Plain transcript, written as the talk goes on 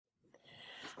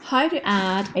how to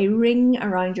add a ring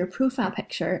around your profile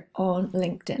picture on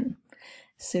LinkedIn.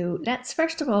 So let's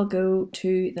first of all go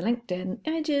to the LinkedIn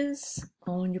images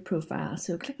on your profile.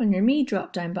 So click on your Me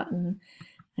drop down button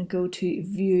and go to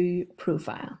View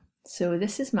Profile. So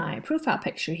this is my profile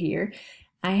picture here.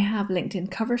 I have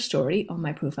LinkedIn cover story on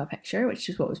my profile picture, which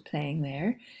is what was playing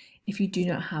there. If you do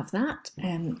not have that,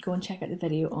 go and check out the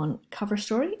video on cover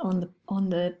story on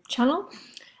the channel,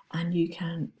 and you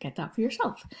can get that for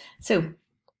yourself. So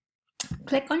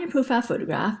click on your profile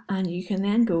photograph and you can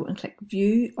then go and click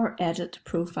View or Edit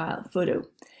Profile Photo.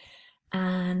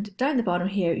 And down the bottom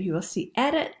here you will see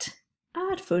Edit,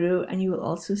 Add Photo, and you will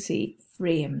also see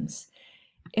Frames.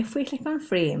 If we click on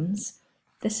Frames,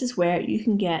 this is where you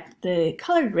can get the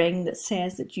coloured ring that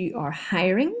says that you are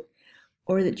hiring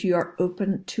or that you are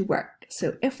open to work.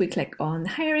 So if we click on the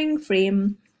hiring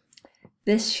frame,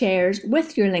 this shares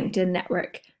with your LinkedIn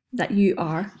network that you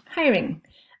are hiring.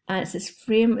 And this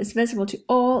frame is visible to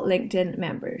all LinkedIn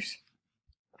members.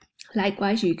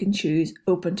 Likewise, you can choose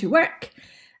open to work,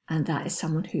 and that is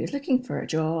someone who is looking for a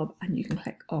job, and you can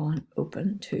click on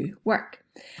open to work.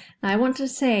 Now, I want to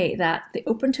say that the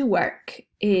open to work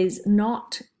is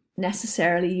not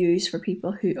necessarily used for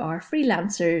people who are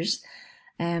freelancers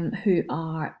who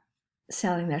are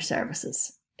selling their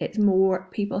services. It's more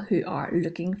people who are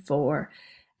looking for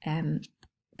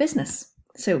business.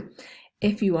 So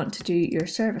if you want to do your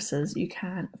services, you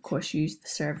can of course use the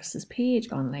services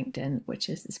page on LinkedIn, which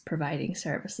is this providing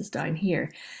services down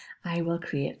here. I will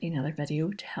create another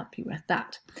video to help you with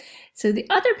that. So the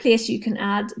other place you can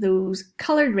add those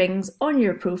coloured rings on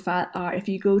your profile are if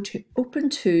you go to Open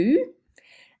To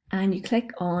and you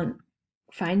click on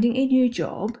Finding a New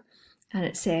Job, and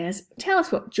it says tell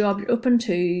us what job you're open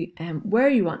to and where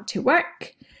you want to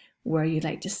work, where you'd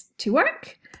like to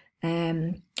work,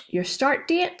 your start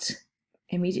date,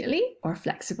 immediately or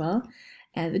flexible,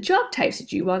 and the job types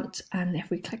that you want. And if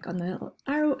we click on the little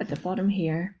arrow at the bottom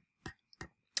here,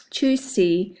 choose to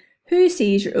see who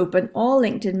sees you're open, all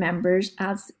LinkedIn members,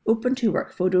 as open to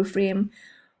work photo frame,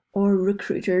 or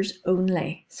recruiters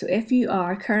only. So if you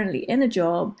are currently in a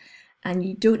job and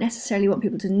you don't necessarily want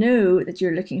people to know that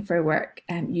you're looking for work,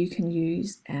 you can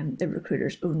use the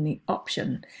recruiters only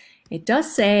option. It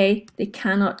does say they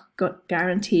cannot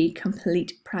guarantee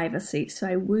complete privacy, so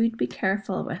I would be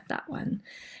careful with that one.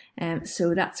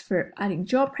 So that's for adding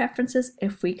job preferences.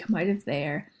 If we come out of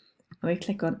there and we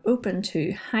click on Open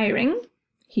to Hiring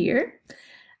here,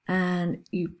 and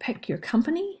you pick your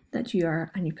company that you are,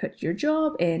 and you put your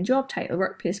job in, job title,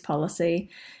 workplace policy,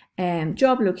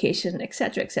 job location,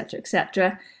 etc, etc,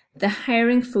 etc, the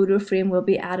hiring photo frame will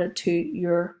be added to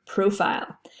your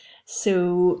profile.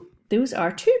 So those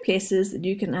are two places that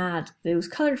you can add those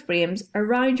coloured frames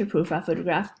around your profile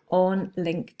photograph on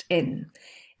LinkedIn.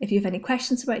 If you have any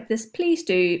questions about this, please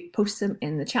do post them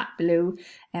in the chat below,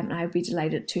 and I would be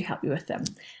delighted to help you with them.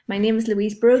 My name is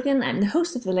Louise Brogan. I'm the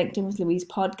host of the LinkedIn with Louise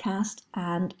podcast,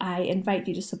 and I invite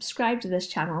you to subscribe to this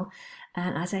channel.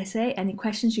 And as I say, any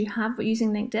questions you have about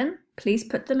using LinkedIn, please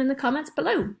put them in the comments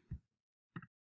below.